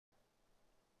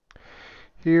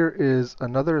Here is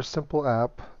another simple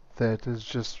app that is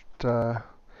just a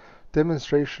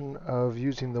demonstration of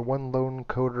using the One Lone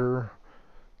Coder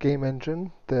game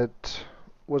engine that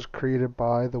was created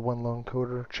by the One Lone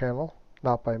Coder channel,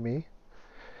 not by me.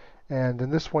 And in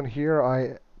this one here,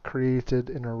 I created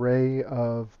an array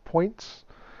of points,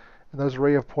 and those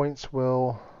array of points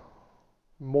will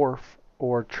morph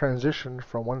or transition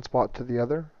from one spot to the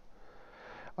other.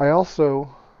 I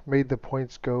also made the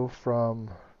points go from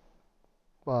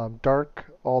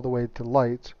dark all the way to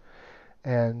light,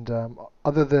 and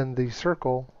other than the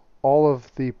circle, all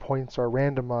of the points are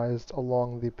randomized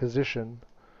along the position,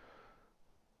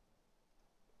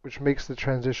 which makes the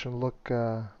transition look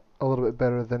a little bit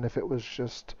better than if it was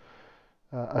just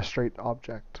a straight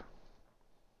object.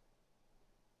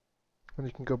 And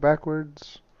you can go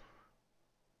backwards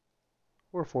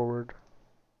or forward.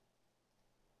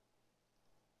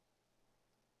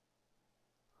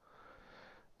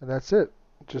 And that's it.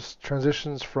 Just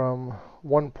transitions from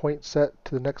one point set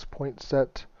to the next point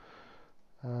set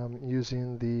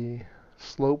using the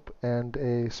slope and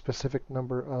a specific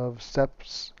number of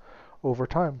steps over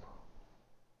time.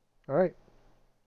 All right.